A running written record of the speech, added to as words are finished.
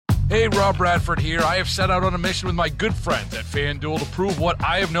Hey, Rob Bradford here. I have set out on a mission with my good friends at FanDuel to prove what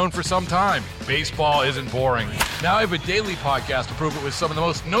I have known for some time. Baseball isn't boring. Now I have a daily podcast to prove it with some of the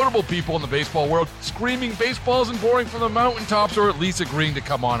most notable people in the baseball world, screaming baseball isn't boring from the mountaintops, or at least agreeing to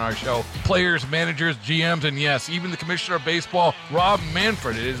come on our show. Players, managers, GMs, and yes, even the commissioner of baseball, Rob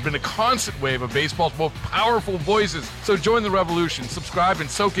Manfred. It has been a constant wave of baseball's most powerful voices. So join the revolution. Subscribe and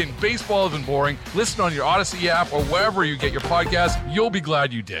soak in Baseball Isn't Boring. Listen on your Odyssey app or wherever you get your podcasts. You'll be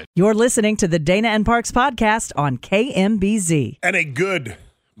glad you did. You're listening to the Dana and Parks podcast on KMBZ. And a good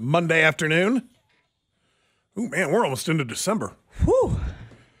Monday afternoon. Oh, man, we're almost into December. Whew.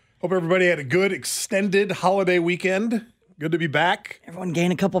 Hope everybody had a good extended holiday weekend. Good to be back. Everyone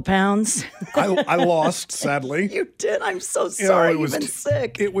gained a couple pounds. I lost, sadly. You did. I'm so sorry. You've been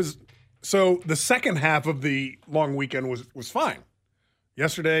sick. It was so the second half of the long weekend was fine.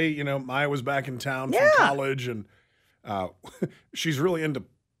 Yesterday, Maya was back in town from college, and she's really into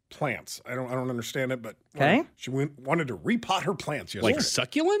plants. I don't understand it, but she wanted to repot her plants yesterday. Like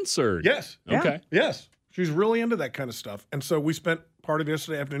succulents, or yes, okay, yes, she's really into that kind of stuff. And so we spent part of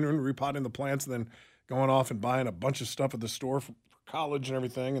yesterday afternoon repotting the plants, and then going off and buying a bunch of stuff at the store for college and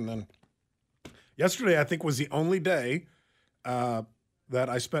everything. And then yesterday, I think, was the only day that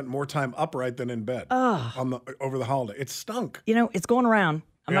I spent more time upright than in bed over the holiday. It stunk. It's going around.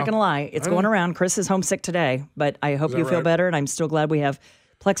 I'm not going to lie. It's going around. Chris is homesick today, but I hope you feel better, and I'm still glad we have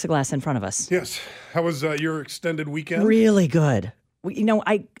plexiglass in front of us. Yes. How was your extended weekend? Really good.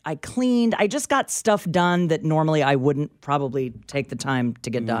 I cleaned. I just got stuff done that normally I wouldn't probably take the time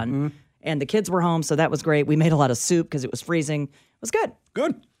to get done. And the kids were home, so that was great. We made a lot of soup because it was freezing. It was good.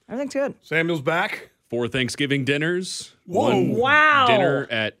 Good. Everything's good. Samuel's back. 4 Thanksgiving dinners. Whoa. Wow. Dinner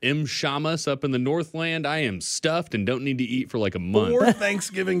at M. Shamus up in the Northland. I am stuffed and don't need to eat for like a month. 4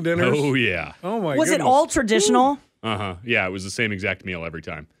 Thanksgiving dinners? Oh, yeah. Oh, my Was goodness. it all traditional? Uh-huh. Yeah, it was the same exact meal every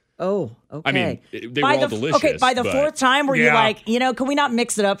time. Oh, okay. I mean, they were all delicious. Okay, by the fourth time, were you like, can we not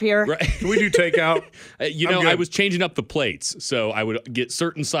mix it up here? Right. Can we do takeout? I was changing up the plates. So I would get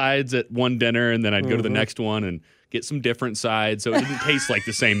certain sides at one dinner, and then I'd go to the next one and get some different sides. So it didn't taste like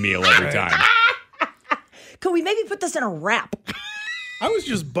the same meal every time. Could we maybe put this in a wrap? I was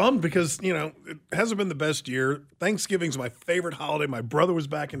just bummed because, it hasn't been the best year. Thanksgiving's my favorite holiday. My brother was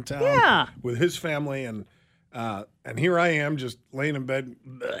back in town with his family, and here I am just laying in bed.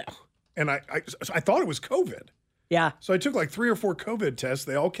 And I thought it was COVID. Yeah. So I took like 3 or 4 COVID tests.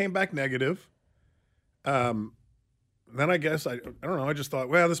 They all came back negative. Then I guess, I don't know, I just thought,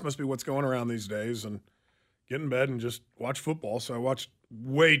 well, this must be what's going around these days, and get in bed and just watch football. So I watched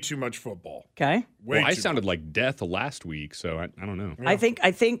way too much football. Okay. I sounded like death last week, so I don't know. Yeah.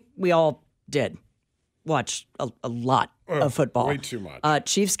 I think we all did watch a lot of football. Way too much.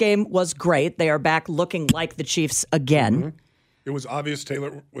 Chiefs game was great. They are back looking like the Chiefs again. Mm-hmm. It was obvious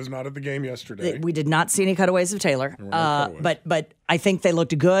Taylor was not at the game yesterday. We did not see any cutaways of Taylor. But I think they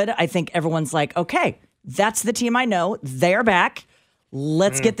looked good. I think everyone's like, okay, that's the team I know. They're back.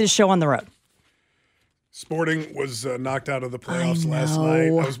 Let's get this show on the road. Sporting was knocked out of the playoffs last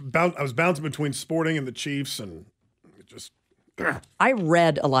night. I was bouncing between Sporting and the Chiefs, and it just. I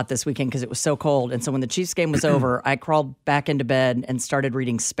read a lot this weekend because it was so cold, and so when the Chiefs game was over, I crawled back into bed and started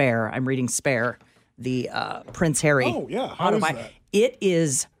reading Spare. I'm reading Spare, the Prince Harry. Oh yeah, how is that? It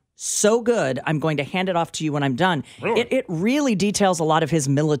is so good. I'm going to hand it off to you when I'm done. Really? It really details a lot of his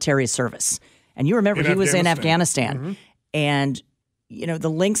military service, and you remember he was in Afghanistan, and. The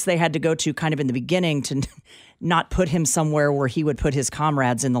links they had to go to kind of in the beginning to not put him somewhere where he would put his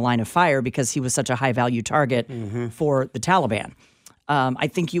comrades in the line of fire because he was such a high-value target for the Taliban. I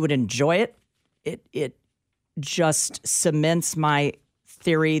think you would enjoy it. It just cements my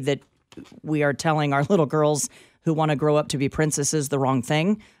theory that we are telling our little girls who want to grow up to be princesses the wrong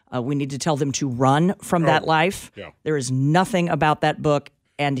thing. We need to tell them to run from that life. Yeah. There is nothing about that book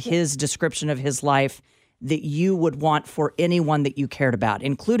and his description of his life that you would want for anyone that you cared about,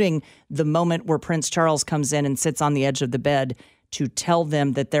 including the moment where Prince Charles comes in and sits on the edge of the bed to tell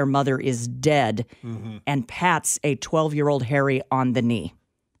them that their mother is dead and pats a 12-year-old Harry on the knee.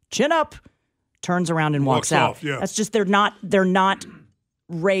 Chin up, turns around and walks out. Off, yeah. That's just they're not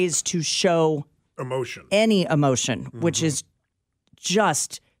raised to show any emotion, which is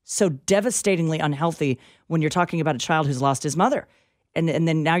just so devastatingly unhealthy when you're talking about a child who's lost his mother. And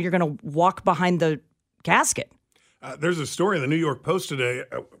then now you're going to walk behind the casket. There's a story in the New York Post today.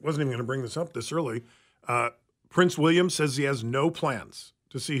 I wasn't even going to bring this up this early. Prince William says he has no plans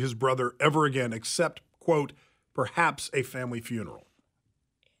to see his brother ever again, except, quote, perhaps a family funeral.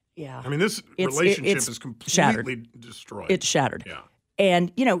 Yeah. I mean, this relationship is completely shattered. destroyed. It's shattered. Yeah.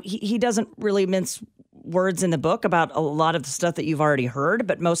 And, he doesn't really mince words in the book about a lot of the stuff that you've already heard,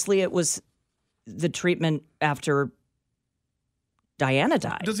 but mostly it was the treatment after Diana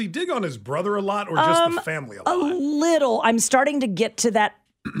died. Does he dig on his brother a lot or just the family a lot? A little. I'm starting to get to that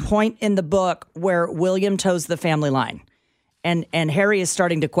point in the book where William toes the family line, and Harry is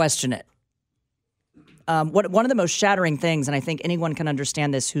starting to question it. One of the most shattering things, and I think anyone can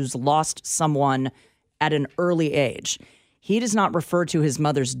understand this who's lost someone at an early age, he does not refer to his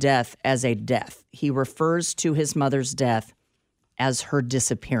mother's death as a death. He refers to his mother's death as her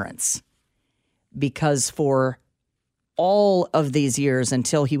disappearance. Because for all of these years,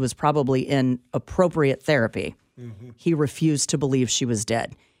 until he was probably in appropriate therapy, he refused to believe she was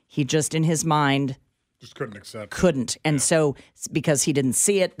dead. He just, in his mind, just couldn't accept it. Couldn't. And so, because he didn't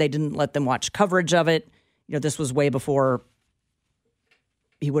see it, they didn't let them watch coverage of it. This was way before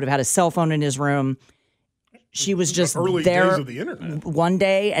he would have had a cell phone in his room. She was just early there days of the internet. One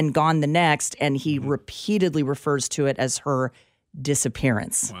day and gone the next, and he repeatedly refers to it as her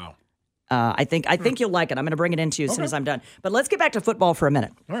disappearance. Wow. I think you'll like it. I'm going to bring it into you as soon as I'm done. But let's get back to football for a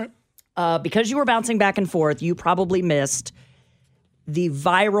minute. All right. Because you were bouncing back and forth, you probably missed the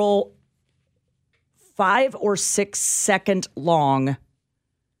viral 5 or 6 second long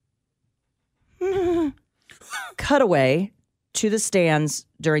cutaway to the stands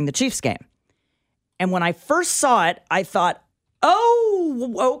during the Chiefs game. And when I first saw it, I thought,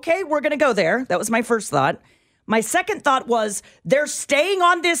 oh, okay, we're going to go there. That was my first thought. My second thought was, they're staying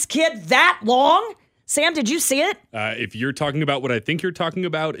on this kid that long? Sam, did you see it? If you're talking about what I think you're talking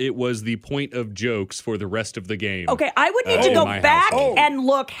about, it was the point of jokes for the rest of the game. Okay, I would need to go back and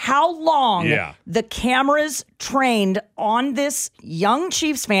look how long the cameras trained on this young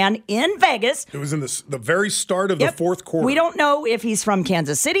Chiefs fan in Vegas. It was in the very start of the fourth quarter. We don't know if he's from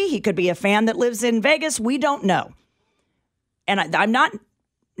Kansas City. He could be a fan that lives in Vegas. We don't know. And I'm not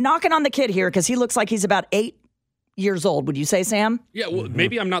knocking on the kid here because he looks like he's about 8 years old, would you say, Sam? Yeah, well,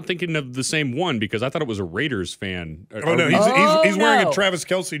 maybe I'm not thinking of the same one because I thought it was a Raiders fan. Oh, no, he's wearing a Travis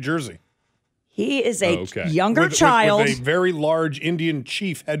Kelce jersey. He is a younger child. With a very large Indian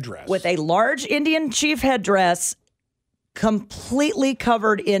chief headdress. With a large Indian chief headdress, completely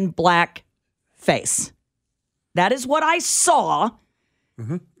covered in black face. That is what I saw.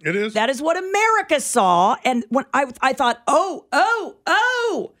 Mm-hmm. It is. That is what America saw. And when I thought, oh,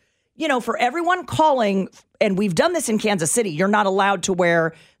 for everyone calling, and we've done this in Kansas City, you're not allowed to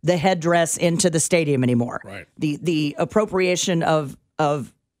wear the headdress into the stadium anymore. Right. The appropriation of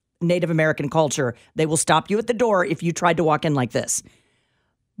Native American culture, they will stop you at the door if you tried to walk in like this.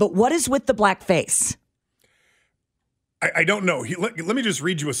 But what is with the black face? I don't know. Let me just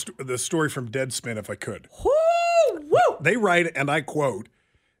read you the story from Deadspin, if I could. Woo! They write, and I quote,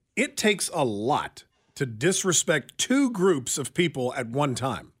 "It takes a lot to disrespect two groups of people at one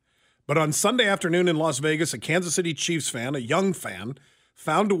time. But on Sunday afternoon in Las Vegas, a Kansas City Chiefs fan, a young fan,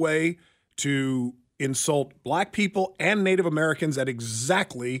 found a way to insult black people and Native Americans at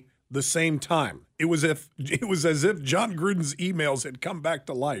exactly the same time. It was as if John Gruden's emails had come back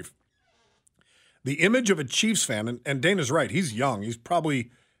to life. The image of a Chiefs fan, and Dana's right, he's young. He's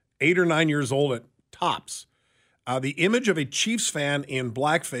probably 8 or 9 years old at tops. The image of a Chiefs fan in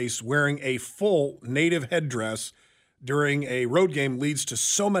blackface wearing a full native headdress during a road game leads to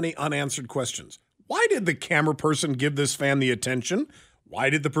so many unanswered questions. Why did the camera person give this fan the attention?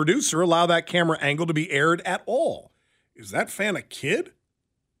 Why did the producer allow that camera angle to be aired at all? Is that fan a kid?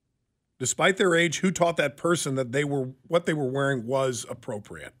 Despite their age, who taught that person that what they were wearing was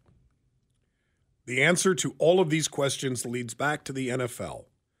appropriate? The answer to all of these questions leads back to the NFL.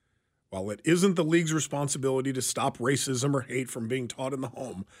 While it isn't the league's responsibility to stop racism or hate from being taught in the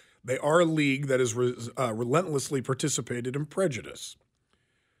home, they are a league that has relentlessly participated in prejudice.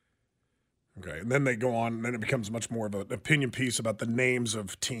 Okay, and then they go on, and then it becomes much more of an opinion piece about the names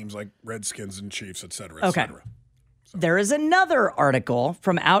of teams like Redskins and Chiefs, et cetera, et cetera. So. There is another article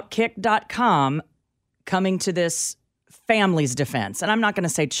from Outkick.com coming to this family's defense. And I'm not going to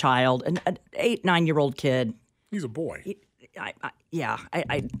say child, an 8, 9-year-old kid. He's a boy. I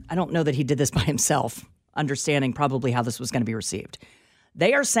don't know that he did this by himself, understanding probably how this was going to be received.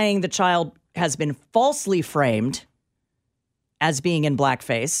 They are saying the child has been falsely framed as being in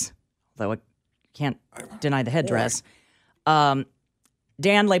blackface, although I can't deny the headdress. Dan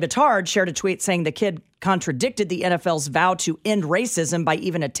Le Batard shared a tweet saying the kid contradicted the NFL's vow to end racism by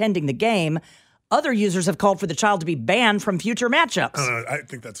even attending the game. Other users have called for the child to be banned from future matchups. I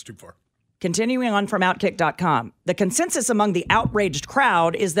think that's too far. Continuing on from Outkick.com, the consensus among the outraged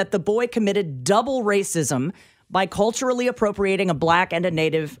crowd is that the boy committed double racism by culturally appropriating a black and a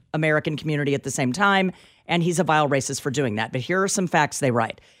Native American community at the same time, and he's a vile racist for doing that. But here are some facts they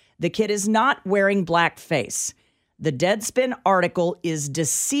write. The kid is not wearing blackface. The Deadspin article is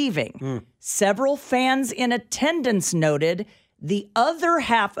deceiving. Several fans in attendance noted the other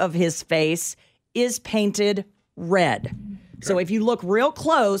half of his face is painted red. So if you look real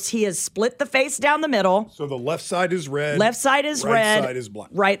close, he has split the face down the middle. So the left side is red. Left side is right red. Right side is black.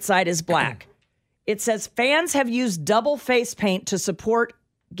 Right side is black. It says fans have used double face paint to support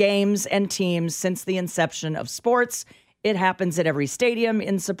games and teams since the inception of sports. It happens at every stadium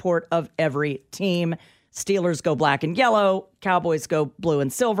in support of every team. Steelers go black and yellow. Cowboys go blue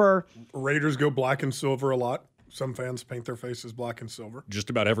and silver. Raiders go black and silver a lot. Some fans paint their faces black and silver. Just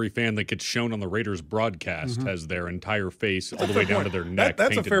about every fan that gets shown on the Raiders broadcast has their entire face all the way down to their neck That's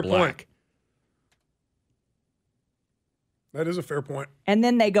painted a fair black. point. That is a fair point. And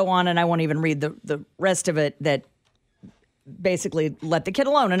then they go on, and I won't even read the rest of it, that basically let the kid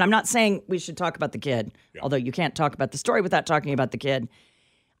alone. And I'm not saying we should talk about the kid, although you can't talk about the story without talking about the kid.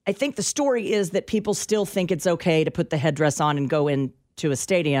 I think the story is that people still think it's okay to put the headdress on and go into a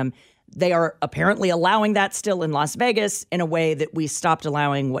stadium. They are apparently allowing that still in Las Vegas in a way that we stopped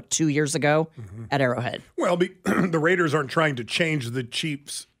allowing, 2 years ago at Arrowhead. Well, the Raiders aren't trying to change the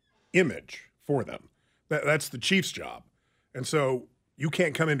Chiefs' image for them. That's the Chiefs' job. And so you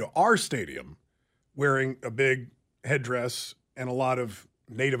can't come into our stadium wearing a big headdress and a lot of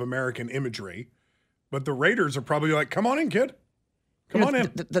Native American imagery. But the Raiders are probably like, come on in, kid. Come on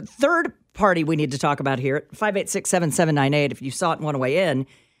in. The third party we need to talk about here, 586-7798, if you saw it and want to weigh in,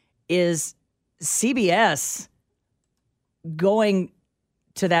 is CBS going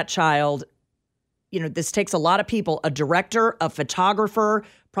to that child. This takes a lot of people, a director, a photographer,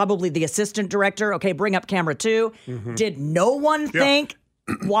 probably the assistant director. Okay, bring up camera 2. Did no one think,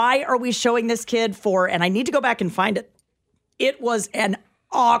 why are we showing this kid for, and I need to go back and find it. It was an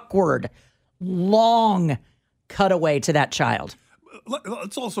awkward, long cutaway to that child.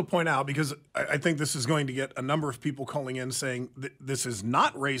 Let's also point out, because I think this is going to get a number of people calling in saying this is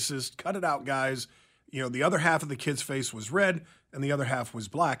not racist. Cut it out, guys. The other half of the kid's face was red and the other half was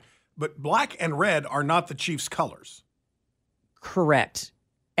black. But black and red are not the Chiefs' colors. Correct.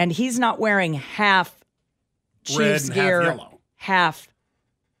 And he's not wearing half Chiefs red and gear, half yellow. Half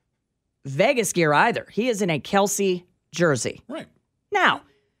Vegas gear either. He is in a Kelsey jersey. Right. Now,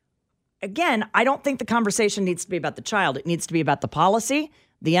 again, I don't think the conversation needs to be about the child. It needs to be about the policy,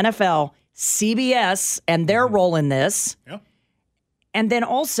 the NFL, CBS, and their role in this. Yeah. And then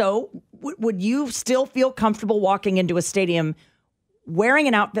also, would you still feel comfortable walking into a stadium wearing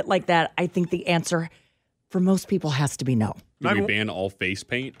an outfit like that? I think the answer for most people has to be no. Do we ban all face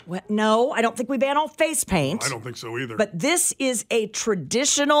paint? Well, no, I don't think we ban all face paint. I don't think so either. But this is a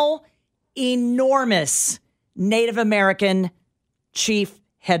traditional, enormous Native American chief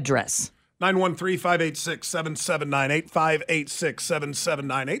headdress. 913-586-7798,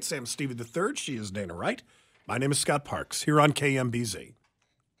 586-7798. Sam Stevie III. She is Dana Wright. My name is Scott Parks here on KMBZ.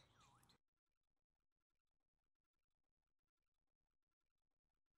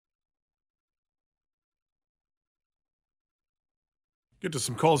 Get to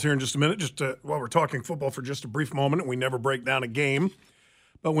some calls here in just a minute, while we're talking football for just a brief moment, and we never break down a game.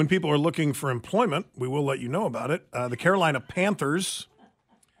 But when people are looking for employment, we will let you know about it. The Carolina Panthers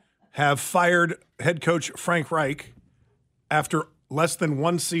have fired head coach Frank Reich after less than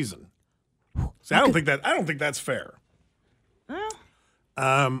one season. See, I don't think that's fair.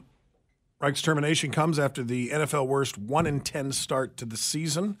 Reich's termination comes after the NFL worst 1-10 start to the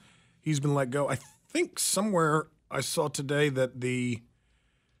season. He's been let go. I think somewhere I saw today that the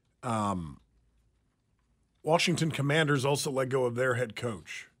Washington Commanders also let go of their head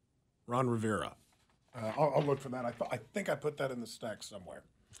coach, Ron Rivera. I'll look for that. I think I put that in the stack somewhere.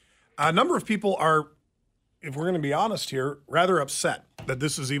 A number of people are, if we're going to be honest here, rather upset that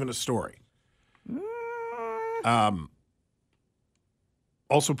this is even a story.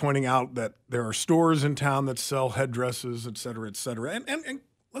 Also pointing out that there are stores in town that sell headdresses, et cetera, et cetera. And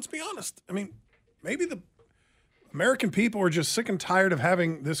let's be honest. I mean, maybe the American people are just sick and tired of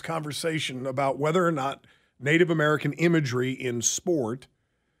having this conversation about whether or not Native American imagery in sport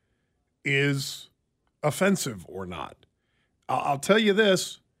is offensive or not. I'll tell you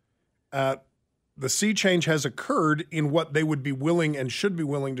this. The sea change has occurred in what they would be willing and should be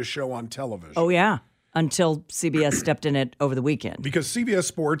willing to show on television. Oh, yeah. Until CBS stepped in it over the weekend. Because CBS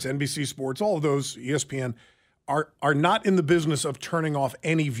Sports, NBC Sports, all of those, ESPN, are not in the business of turning off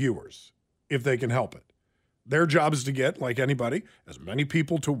any viewers if they can help it. Their job is to get, like anybody, as many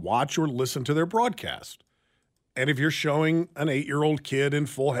people to watch or listen to their broadcast. And if you're showing an 8-year-old kid in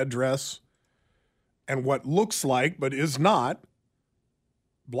full headdress and what looks like but is not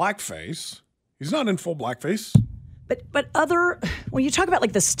blackface. He's not in full blackface. But when you talk about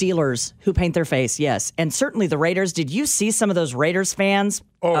like the Steelers who paint their face, yes, and certainly the Raiders. Did you see some of those Raiders fans?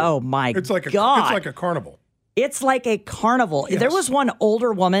 Oh my God! It's like a carnival. It's like a carnival. Yes. There was one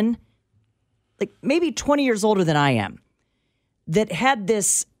older woman, like maybe 20 years older than I am, that had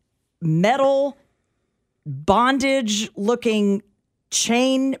this metal bondage-looking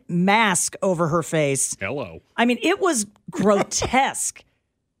chain mask over her face. Hello. I mean, it was grotesque.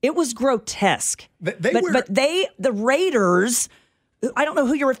 It was grotesque. The Raiders, I don't know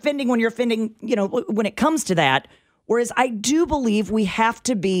who you're offending when you're offending, when it comes to that. Whereas I do believe we have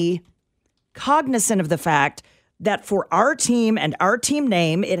to be cognizant of the fact that for our team and our team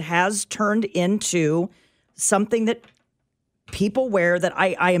name, it has turned into something that people wear that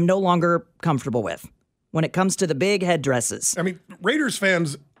I am no longer comfortable with when it comes to the big headdresses. I mean, Raiders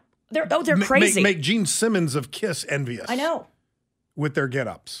fans, they're crazy. Make Gene Simmons of Kiss envious. I know. With their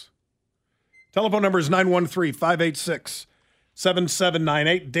get-ups. Telephone number is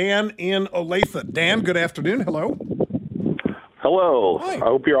 913-586-7798. Dan in Olathe. Dan, good afternoon. Hello. Hello. Hi. I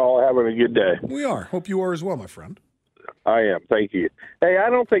hope you're all having a good day. We are. Hope you are as well, my friend. I am. Thank you. Hey, I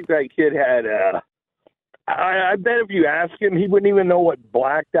don't think that kid had I bet if you ask him, he wouldn't even know what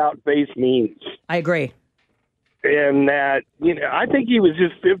blacked out face means. I agree. And that, I think he was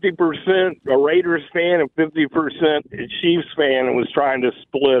just 50% a Raiders fan and 50% a Chiefs fan and was trying to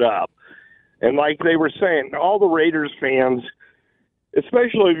split up. And like they were saying, all the Raiders fans,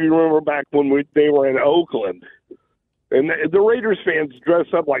 especially if you remember back when they were in Oakland, and the Raiders fans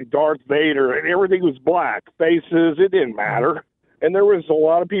dressed up like Darth Vader and everything was black. Faces, it didn't matter. And there was a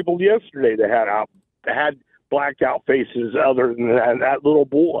lot of people yesterday that had blacked out faces other than that little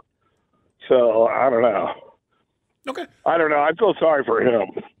boy. So, I don't know. Okay. I don't know. I feel sorry for him.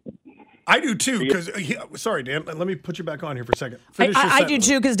 I do too, because sorry, Dan. Let me put you back on here for a second. I do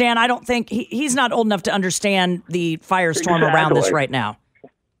too, because Dan, I don't think he's not old enough to understand the firestorm around this right now.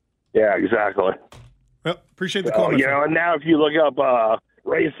 Yeah, exactly. Well, appreciate the call. And now if you look up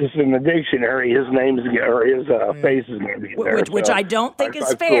racist in the dictionary, his face is going to be there. Which I don't think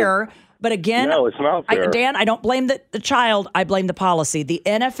is fair. Cool. But again, no, it's not fair. Dan, I don't blame the child. I blame the policy. The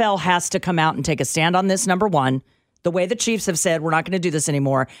NFL has to come out and take a stand on this, number one. The way the Chiefs have said, we're not going to do this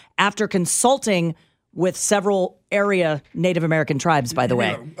anymore, after consulting with several area Native American tribes, by the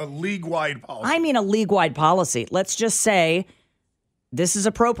way. A league-wide policy. I mean a league-wide policy. Let's just say this is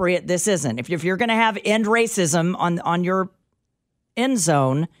appropriate, this isn't. If you're going to have end racism on your end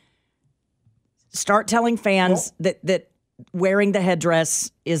zone, start telling fans that wearing the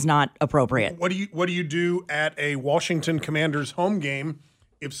headdress is not appropriate. What do you do at a Washington Commanders home game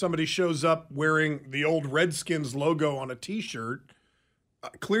if somebody shows up wearing the old Redskins logo on a T-shirt?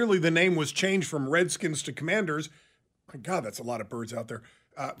 Clearly the name was changed from Redskins to Commanders. My God, that's a lot of birds out there.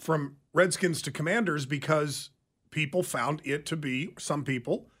 From Redskins to Commanders because people found it to be, some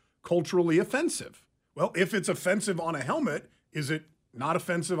people, culturally offensive. Well, if it's offensive on a helmet, is it not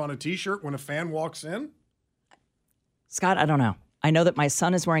offensive on a T-shirt when a fan walks in? Scott, I don't know. I know that my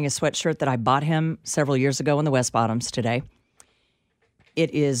son is wearing a sweatshirt that I bought him several years ago in the West Bottoms today.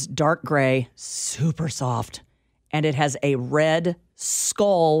 It is dark gray, super soft, and it has a red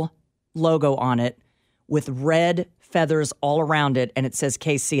skull logo on it with red feathers all around it, and it says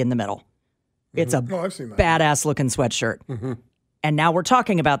KC in the middle. Mm-hmm. It's a badass-looking sweatshirt. Mm-hmm. And now we're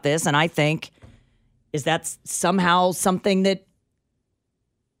talking about this, and I think, is that somehow something that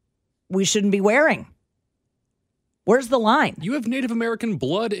we shouldn't be wearing? Where's the line? You have Native American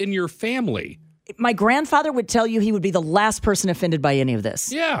blood in your family. My grandfather would tell you he would be the last person offended by any of this.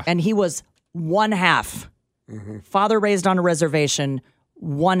 Yeah. And he was one half. Mm-hmm. Father raised on a reservation,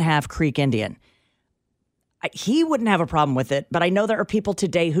 one half Creek Indian. He wouldn't have a problem with it, but I know there are people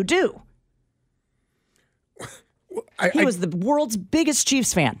today who do. He was the world's biggest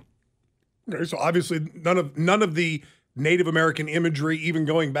Chiefs fan. Okay, so obviously none of the Native American imagery, even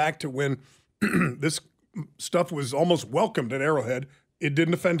going back to when this stuff was almost welcomed at Arrowhead, it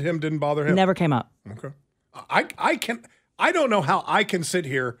didn't offend him, didn't bother him. Never came up. Okay. I don't know how I can sit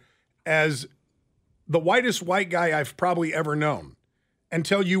here as the whitest white guy I've probably ever known and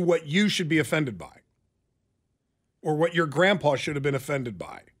tell you what you should be offended by or what your grandpa should have been offended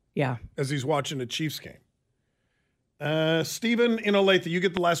by. Yeah. As he's watching a Chiefs game. Stephen in Olathe, you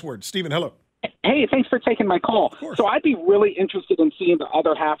get the last word. Stephen, hello. Hey, thanks for taking my call. So I'd be really interested in seeing the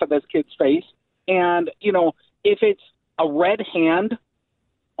other half of this kid's face. And, if it's a red hand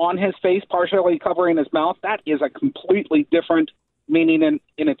on his face, partially covering his mouth, that is a completely different meaning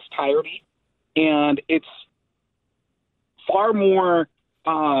in its entirety. And it's far more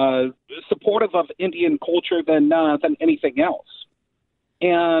supportive of Indian culture than anything else.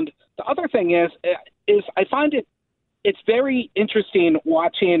 And the other thing is I find it's very interesting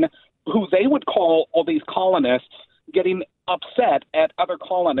watching who they would call all these colonists getting upset at other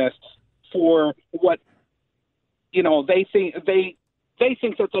colonists for what they think that they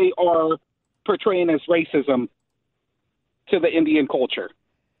are portraying as racism to the Indian culture.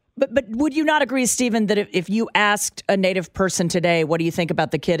 But would you not agree, Stephen, that if you asked a Native person today, what do you think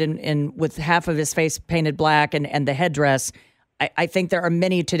about the kid in with half of his face painted black and the headdress, I think there are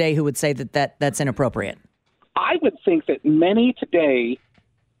many today who would say that's inappropriate. I would think that many today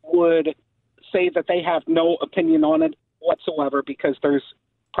would say that they have no opinion on it whatsoever because there's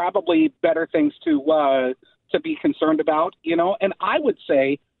probably better things to be concerned about, And I would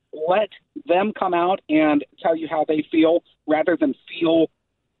say let them come out and tell you how they feel rather than feel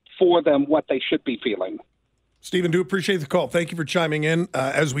for them what they should be feeling. Stephen, do appreciate the call. Thank you for chiming in.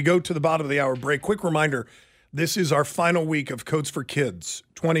 As we go to the bottom of the hour break, quick reminder, this is our final week of Coats for Kids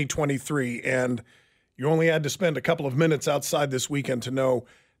 2023, and you only had to spend a couple of minutes outside this weekend to know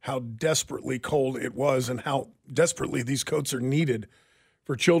how desperately cold it was and how desperately these coats are needed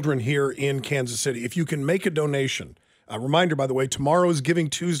for children here in Kansas City. If you can make a donation, a reminder, by the way, tomorrow is Giving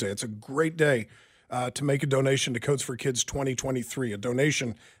Tuesday. It's a great day to make a donation to Coats for Kids 2023, a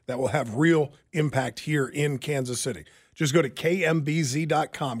donation that will have real impact here in Kansas City. Just go to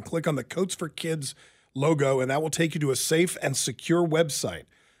kmbz.com, click on the Coats for Kids logo, and that will take you to a safe and secure website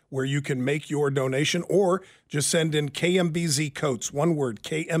where you can make your donation, or just send in KMBZ Coats, one word,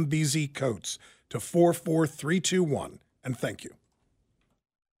 KMBZ Coats, to 44321, and thank you.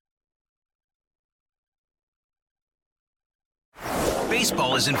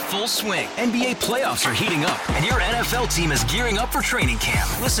 Baseball is in full swing. NBA playoffs are heating up, and your NFL team is gearing up for training camp.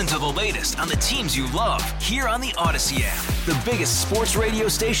 Listen to the latest on the teams you love here on the Odyssey app. The biggest sports radio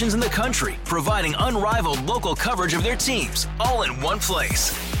stations in the country, providing unrivaled local coverage of their teams, all in one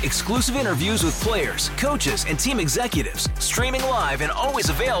place. Exclusive interviews with players, coaches, and team executives, streaming live and always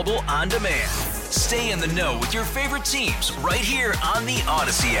available on demand. Stay in the know with your favorite teams right here on the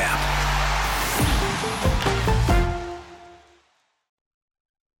Odyssey app.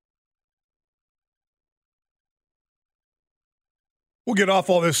 We'll get off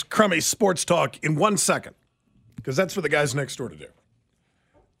all this crummy sports talk in 1 second, because that's for the guys next door to do.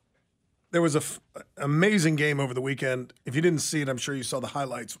 There was an amazing game over the weekend. If you didn't see it, I'm sure you saw the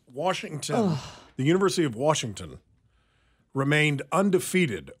highlights. Washington, the University of Washington, remained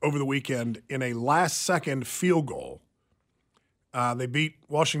undefeated over the weekend in a last-second field goal. They beat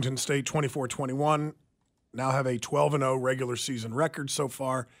Washington State 24-21, now have a 12-0 regular season record so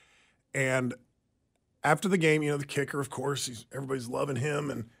far. And after the game, the kicker, of course, everybody's loving him,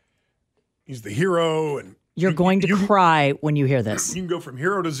 and he's the hero. And You're going to cry when you hear this. You can go from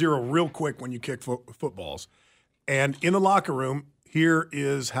hero to zero real quick when you kick footballs. And in the locker room, here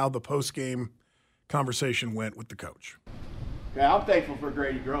is how the post-game conversation went with the coach. Okay, I'm thankful for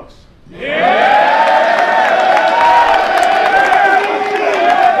Grady Gross. And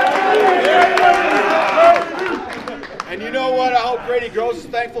you know what I hope Grady Gross is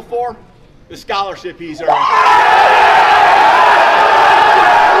thankful for? The scholarship he's earned.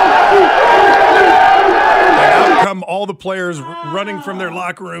 Out come all the players running from their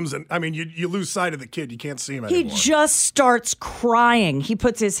locker rooms, and you lose sight of the kid. You can't see him anymore. He just starts crying. He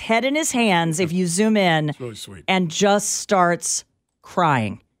puts his head in his hands, if you zoom in, it's really sweet, and just starts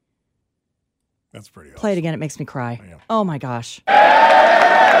crying. That's pretty awesome. Play it again. It makes me cry. Yeah. Oh my gosh.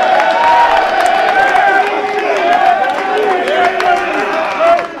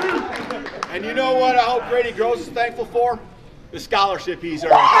 And you know what I hope Grady Gross is thankful for? The scholarship he's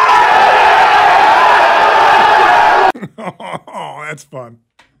earned. Oh, that's fun.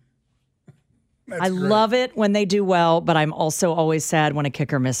 I love it when they do well, but I'm also always sad when a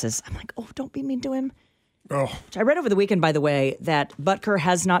kicker misses. I'm like, oh, don't be mean to him. Oh. I read over the weekend, by the way, that Butker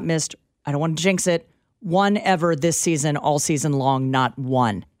has not missed, I don't want to jinx it, one ever this season, all season long, not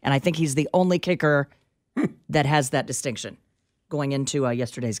one. And I think he's the only kicker that has that distinction going into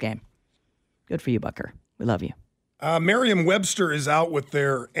yesterday's game. Good for you, Butker. We love you. Merriam-Webster is out with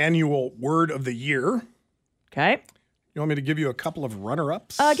their annual Word of the Year. Okay. You want me to give you a couple of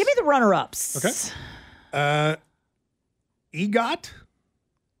runner-ups? Give me the runner-ups. Okay. EGOT.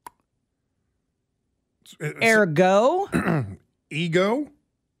 Ergo. Ego.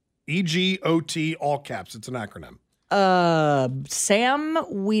 EGOT, all caps. It's an acronym. Sam,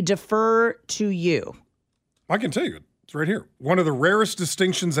 we defer to you. I can tell you. It's right here. One of the rarest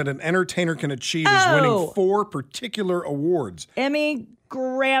distinctions that an entertainer can achieve is winning 4 particular awards. Emmy,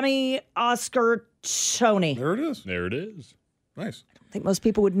 Grammy, Oscar, Tony. There it is. There it is. Nice. think most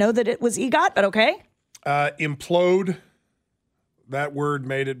people would know that it was EGOT, but okay. Implode. That word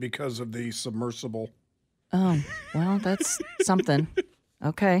made it because of the submersible. Oh, well, that's something.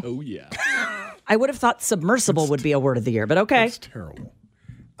 Okay. Oh, yeah. I would have thought submersible would be a word of the year, but okay. That's terrible.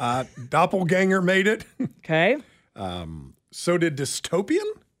 Doppelganger made it. Okay. So did dystopian.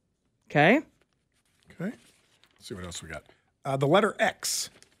 Okay. Okay. Let's see what else we got. The letter X.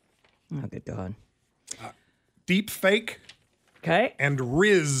 Oh, good God. Deep fake. Okay. And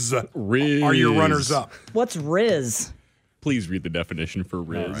Riz. Riz. Are your runners up. What's Riz? Please read the definition for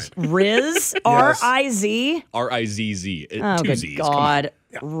Riz. Riz? R-I-Z? R-I-Z-Z. Oh, Two good Z's. God.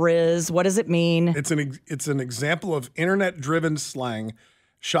 Riz. What does it mean? It's an example of internet-driven slang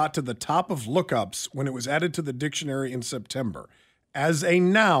shot to the top of lookups when it was added to the dictionary in September. As a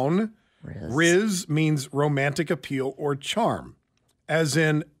noun, Riz means romantic appeal or charm. As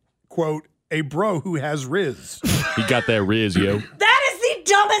in, quote, a bro who has Riz. He got that Riz, yo. That is the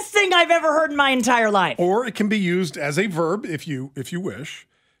dumbest thing I've ever heard in my entire life. Or it can be used as a verb if you wish.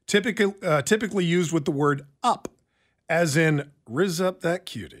 Typically used with the word up, as in riz up that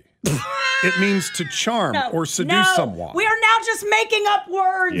cutie. It means to charm or seduce someone. We are now just making up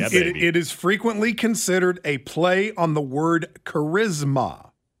words. Yeah, baby. It is frequently considered a play on the word charisma.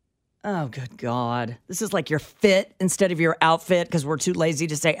 Oh, good God. This is like your fit instead of your outfit because we're too lazy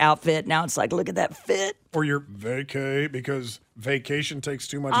to say outfit. Now it's like, look at that fit. Or your vacay because vacation takes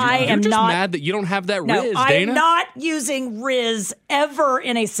too much I time. am You're just not mad that you don't have that No, Riz, I'm Dana. not using Riz ever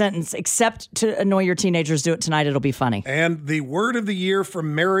in a sentence except to annoy your teenagers. Do it tonight. It'll be funny. And the word of the year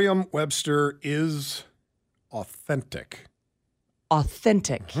from Merriam-Webster is authentic.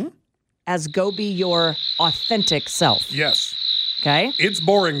 Authentic. As go be your authentic self. Yes. Okay? It's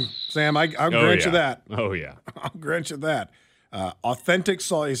boring, Sam. I'll grant you that. Oh, yeah. I'll grant you that. Authentic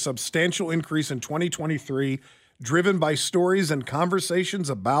saw a substantial increase in 2023, driven by stories and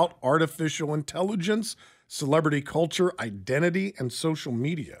conversations about artificial intelligence, celebrity culture, identity, and social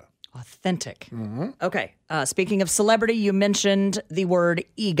media. Authentic. Okay. Speaking of celebrity, you mentioned the word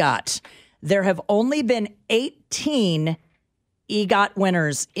EGOT. There have only been 18 EGOT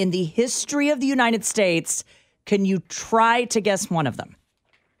winners in the history of the United States. Can you try to guess one of them?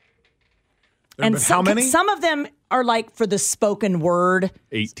 And how many? Some of them are like for the spoken word.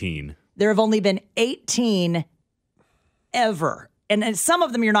 18. There have only been 18 ever. And some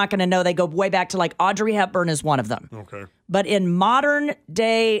of them you're not going to know. They go way back to like Audrey Hepburn is one of them. Okay. But in modern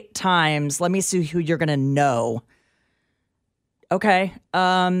day times, let me see who you're going to know. Okay.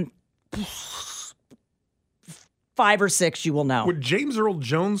 5 or 6 you will know. Would James Earl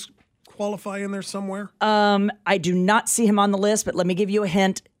Jones qualify in there somewhere? I do not see him on the list, but let me give you a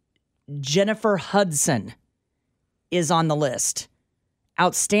hint. Jennifer Hudson is on the list.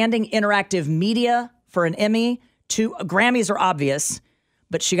 Outstanding interactive media for an Emmy. 2 Grammys are obvious,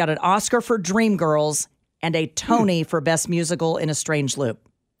 but she got an Oscar for Dreamgirls and a Tony for Best Musical in a Strange Loop.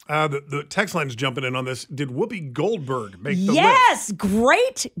 The text line's jumping in on this. Did Whoopi Goldberg make the list? Yes,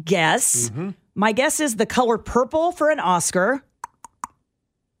 great guess. My guess is The Color Purple for an Oscar.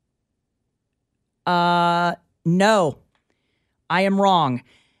 No, I am wrong.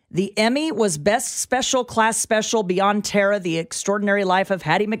 The Emmy was Best Special Class Special Beyond Terra, The Extraordinary Life of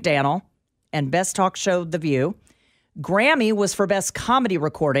Hattie McDaniel, and Best Talk Show, The View. Grammy was for Best Comedy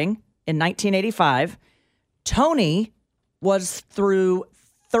Recording in 1985. Tony was through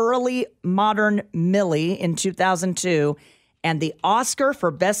Thoroughly Modern Millie in 2002. And the Oscar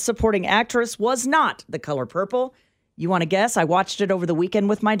for Best Supporting Actress was not The Color Purple. You want to guess? I watched it over the weekend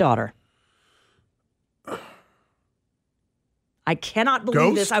with my daughter. I cannot believe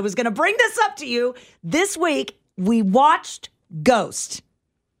Ghost? this. I was going to bring this up to you. This week, we watched Ghost.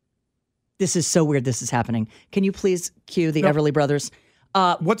 This is so weird this is happening. Can you please cue the Everly Brothers?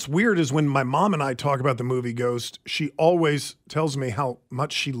 What's weird is when my mom and I talk about the movie Ghost, she always tells me how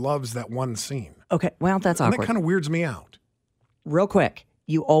much she loves that one scene. Okay, well, that's And awkward. that kind of weirds me out. Real quick,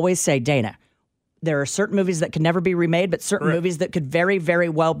 you always say, Dana, there are certain movies that could never be remade, but certain movies that could very, very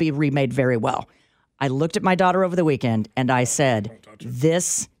well be remade very well. I looked at my daughter over the weekend and I said,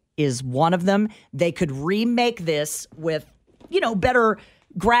 this is one of them. They could remake this with, better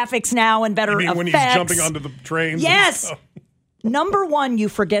graphics now and better effects. When he's jumping onto the trains? Yes. Number 1, you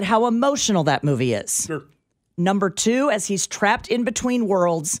forget how emotional that movie is. Sure. Number 2, as he's trapped in between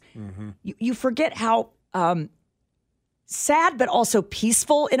worlds, you forget how sad but also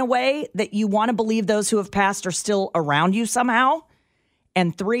peaceful in a way that you want to believe those who have passed are still around you somehow.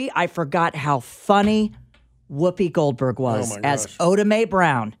 And 3, I forgot how funny Whoopi Goldberg was as Oda Mae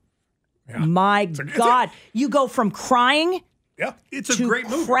Brown. Yeah. My God. You go from crying it's a to great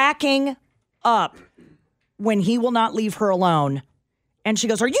movie. Cracking up when he will not leave her alone. And she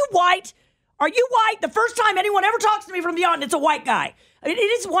goes, are you white? Are you white? The first time anyone ever talks to me from the audience, it's a white guy. I mean, it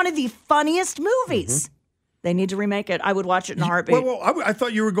is one of the funniest movies. Mm-hmm. They need to remake it. I would watch it in a heartbeat. Well, I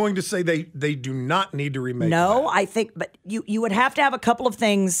thought you were going to say they do not need to remake it. No, I think, but you would have to have a couple of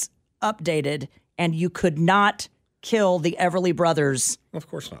things updated, and you could not kill the Everly Brothers. Of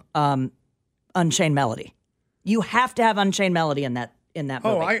course not. Unchained Melody. You have to have Unchained Melody in that movie.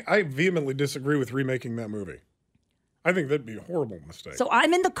 Oh, I vehemently disagree with remaking that movie. I think that'd be a horrible mistake. So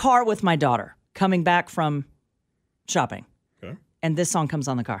I'm in the car with my daughter coming back from shopping. Okay. And this song comes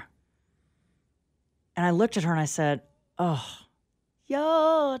on the car. And I looked at her and I said, oh,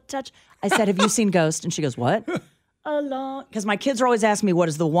 your touch. I said, have you seen Ghost? And she goes, what? Alone. Because my kids are always asking me, what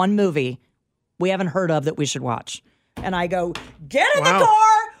is the one movie we haven't heard of that we should watch? And I go, get in the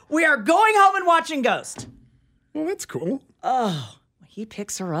car. We are going home and watching Ghost. Well, that's cool. Oh, he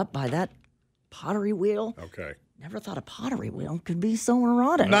picks her up by that pottery wheel. Okay. Never thought a pottery wheel could be so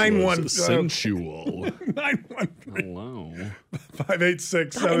erotic. 9-1 sensual. 913. Hello.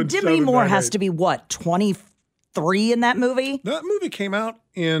 586-7798. Demi Moore has to be what, 23 in that movie? That movie came out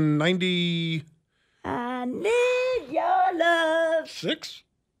in 90. I need your love. 6?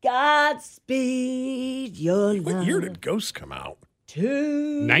 Godspeed your love. What year did Ghost come out?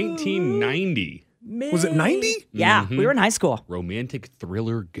 1990. Was it 90? Yeah, we were in high school. Romantic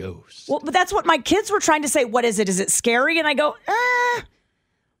thriller Ghost. Well, but that's what my kids were trying to say. What is it? Is it scary? And I go,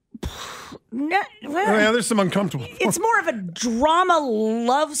 no, well, yeah, there's some uncomfortable. It's more of a drama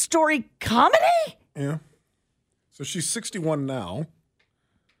love story comedy. Yeah. So she's 61 now.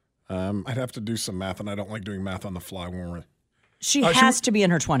 I'd have to do some math, and I don't like doing math on the fly when we're. She has to be in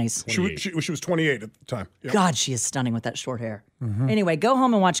her 20s. She was 28 at the time. Yeah. God, she is stunning with that short hair. Mm-hmm. Anyway, go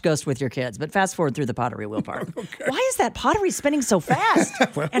home and watch Ghost with your kids, but fast forward through the pottery wheel part. Okay. Why is that pottery spinning so fast?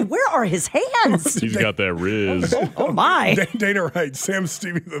 And where are his hands? He's got that riz. Oh my. Dana Wright, Sam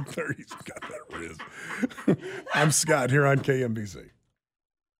Stevie the Third. He's got that riz. I'm Scott here on KMBC.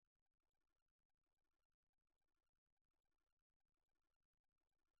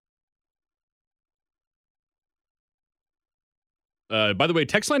 By the way,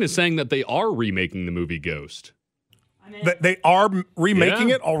 Textline is saying that they are remaking the movie Ghost. That they are remaking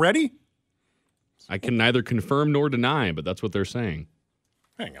it already? I can neither confirm nor deny, but that's what they're saying.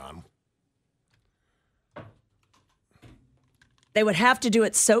 Hang on. They would have to do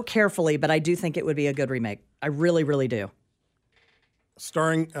it so carefully, but I do think it would be a good remake. I really, really do.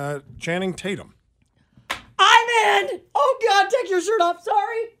 Starring Channing Tatum. I'm in! Oh, God, take your shirt off.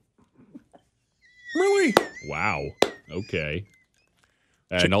 Sorry. Really? Wow. Okay.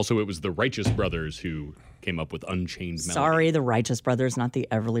 And also, it was the Righteous Brothers who came up with Unchained Melody. Sorry, the Righteous Brothers, not the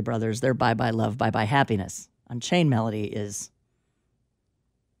Everly Brothers. They're Bye Bye Love, Bye Bye Happiness. Unchained Melody is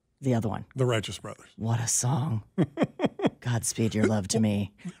the other one. The Righteous Brothers. What a song. Godspeed your love to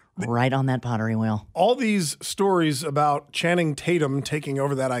me. Right on that pottery wheel. All these stories about Channing Tatum taking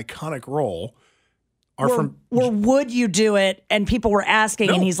over that iconic role are from... Or would you do it? And people were asking,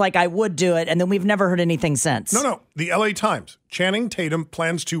 and he's like, I would do it. And then we've never heard anything since. No. The LA Times. Channing Tatum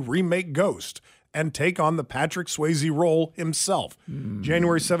plans to remake Ghost and take on the Patrick Swayze role himself.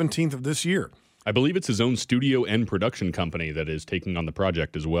 January 17th of this year. I believe it's his own studio and production company that is taking on the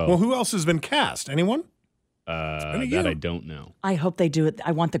project as well. Well, who else has been cast? Anyone? That I don't know. I hope they do it.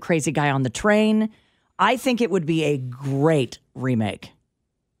 I want the crazy guy on the train. I think it would be a great remake.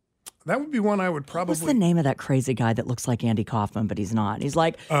 That would be one I would probably... What's the name of that crazy guy that looks like Andy Kaufman, but he's not? He's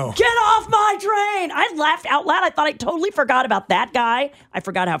like, get off my train! I laughed out loud. I thought I totally forgot about that guy. I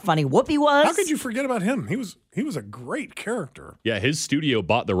forgot how funny Whoopi was. How could you forget about him? He was a great character. Yeah, his studio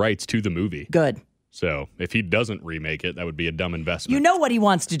bought the rights to the movie. Good. So if he doesn't remake it, that would be a dumb investment. You know what he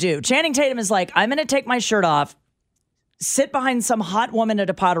wants to do. Channing Tatum is like, I'm going to take my shirt off, sit behind some hot woman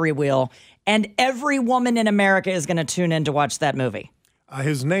at a pottery wheel, and every woman in America is going to tune in to watch that movie.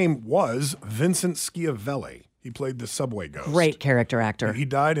 His name was Vincent Schiavelli. He played the subway ghost. Great character actor. He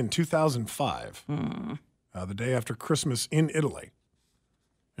died in 2005, the day after Christmas in Italy.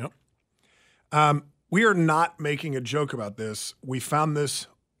 Yep. We are not making a joke about this. We found this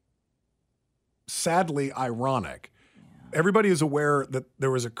sadly ironic. Yeah. Everybody is aware that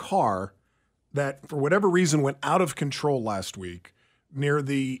there was a car that, for whatever reason, went out of control last week near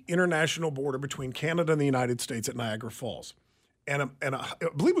the international border between Canada and the United States at Niagara Falls. And I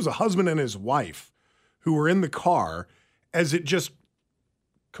believe it was a husband and his wife who were in the car as it just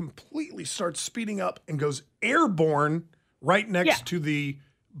completely starts speeding up and goes airborne right next to the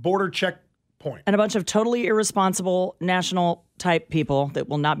border checkpoint. And a bunch of totally irresponsible national type people that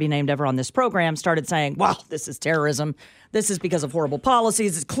will not be named ever on this program started saying, well, this is terrorism. This is because of horrible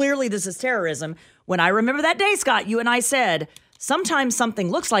policies. Clearly, this is terrorism. When I remember that day, Scott, you and I said, Sometimes something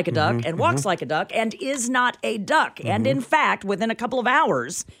looks like a duck and walks like a duck and is not a duck. And in fact, within a couple of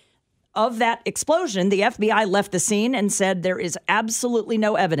hours of that explosion, the FBI left the scene and said there is absolutely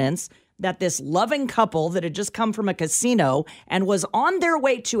no evidence that this loving couple that had just come from a casino and was on their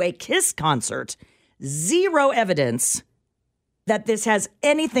way to a Kiss concert, zero evidence that this has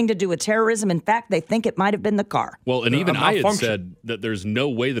anything to do with terrorism. In fact, they think it might have been the car. Well, and even I had said that there's no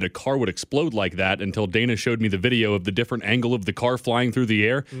way that a car would explode like that until Dana showed me the video of the different angle of the car flying through the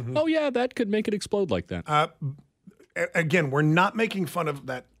air. Oh, yeah, that could make it explode like that. Again, we're not making fun of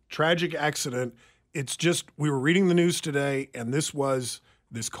that tragic accident. It's just we were reading the news today, and this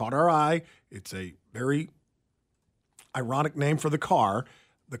caught our eye. It's a very ironic name for the car.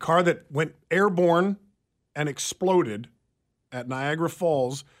 The car that went airborne and exploded at Niagara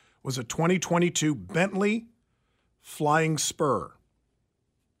Falls was a 2022 Bentley Flying Spur.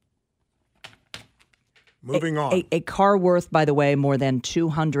 Moving on. A car worth, by the way, more than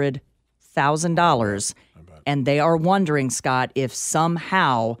 $200,000. And they are wondering, Scott, if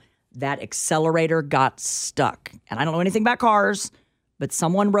somehow that accelerator got stuck. And I don't know anything about cars, but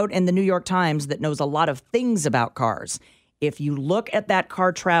someone wrote in the New York Times that knows a lot of things about cars. If you look at that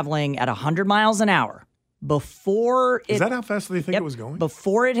car traveling at 100 miles an hour, is that how fast they think it was going?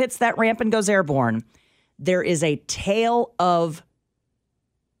 Before it hits that ramp and goes airborne, there is a tail of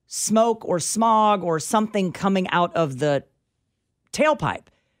smoke or smog or something coming out of the tailpipe,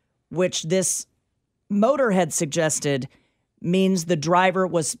 which this motor had suggested means the driver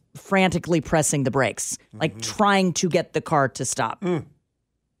was frantically pressing the brakes, like trying to get the car to stop.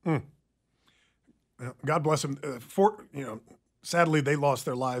 God bless them. Sadly, they lost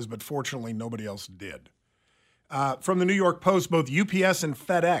their lives, but fortunately, nobody else did. From the New York Post, both UPS and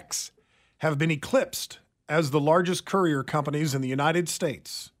FedEx have been eclipsed as the largest courier companies in the United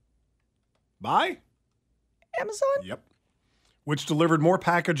States. By? Amazon? Yep. Which delivered more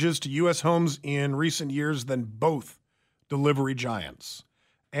packages to U.S. homes in recent years than both delivery giants.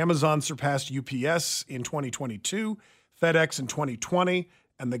 Amazon surpassed UPS in 2022, FedEx in 2020,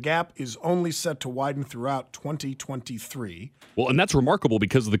 and the gap is only set to widen throughout 2023. Well, and that's remarkable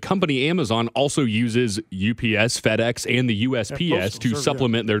because the company Amazon also uses UPS, FedEx, and the USPS to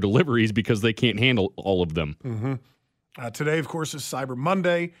supplement their deliveries because they can't handle all of them. Today, of course, is Cyber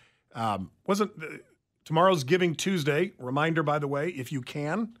Monday. Tomorrow's Giving Tuesday. Reminder, by the way, if you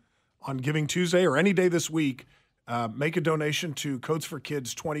can, on Giving Tuesday or any day this week, make a donation to Codes for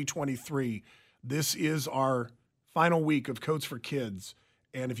Kids 2023. This is our final week of Codes for Kids.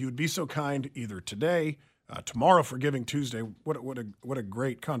 And if you would be so kind, either today, tomorrow for Giving Tuesday, what a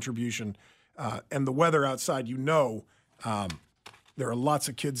great contribution. And the weather outside, there are lots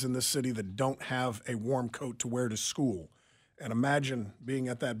of kids in this city that don't have a warm coat to wear to school. And imagine being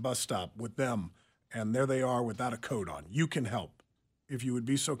at that bus stop with them, and there they are without a coat on. You can help if you would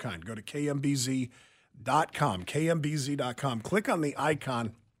be so kind. Go to kmbz.com, click on the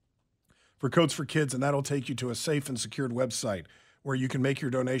icon for Codes for Kids, and that'll take you to a safe and secured website where you can make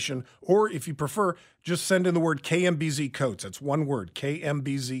your donation. Or if you prefer, just send in the word KMBZ Coats. That's one word,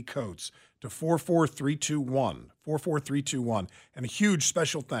 KMBZ Coats, to 44321. And a huge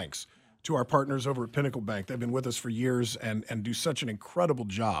special thanks to our partners over at Pinnacle Bank. They've been with us for years and do such an incredible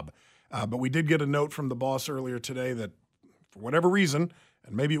job. But we did get a note from the boss earlier today that for whatever reason,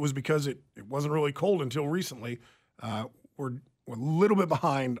 and maybe it was because it wasn't really cold until recently, we're a little bit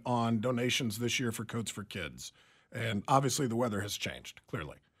behind on donations this year for Codes for Kids. And obviously the weather has changed,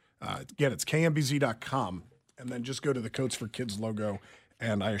 clearly. Again, it's kmbz.com, and then just go to the Codes for Kids logo,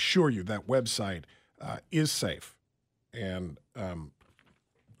 and I assure you that website is safe. And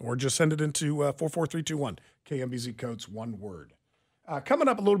or just send it into 44321, KMBZ Coats, one word. Coming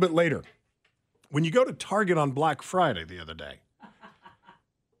up a little bit later, when you go to Target on Black Friday the other day,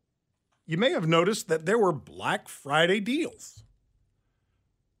 you may have noticed that there were Black Friday deals.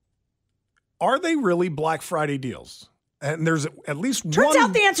 Are they really Black Friday deals? And there's at least one. Turns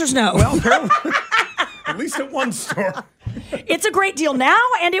out the answer's no. Well, apparently, at least at one store. It's a great deal now,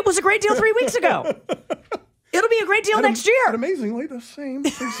 and it was a great deal 3 weeks ago. It'll be a great deal next year. And amazingly, the same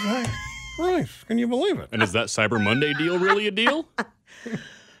exact price. Can you believe it? And is that Cyber Monday deal really a deal? I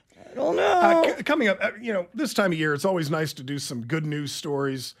don't know. Coming up, this time of year, it's always nice to do some good news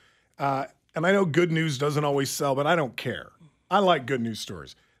stories. And I know good news doesn't always sell, but I don't care. I like good news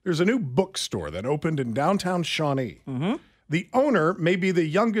stories. There's a new bookstore that opened in downtown Shawnee. Mm-hmm. The owner may be the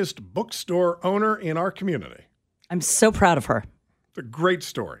youngest bookstore owner in our community. I'm so proud of her. It's a great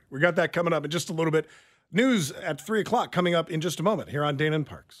story. We got that coming up in just a little bit. News at 3 o'clock coming up in just a moment here on Dana and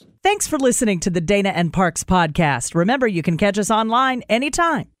Parks. Thanks for listening to the Dana and Parks podcast. Remember, you can catch us online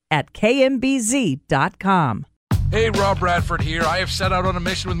anytime at kmbz.com. Hey, Rob Bradford here. I have set out on a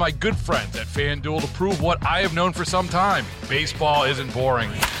mission with my good friends at FanDuel to prove what I have known for some time. Baseball isn't boring.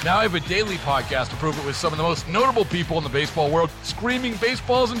 Now I have a daily podcast to prove it with some of the most notable people in the baseball world, screaming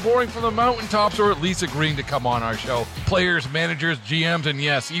baseball isn't boring from the mountaintops, or at least agreeing to come on our show. Players, managers, GMs, and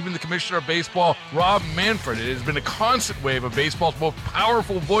yes, even the commissioner of baseball, Rob Manfred. It has been a constant wave of baseball's most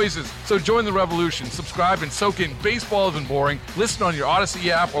powerful voices. So join the revolution. Subscribe and soak in Baseball Isn't Boring. Listen on your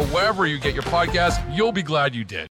Odyssey app or wherever you get your podcasts. You'll be glad you did.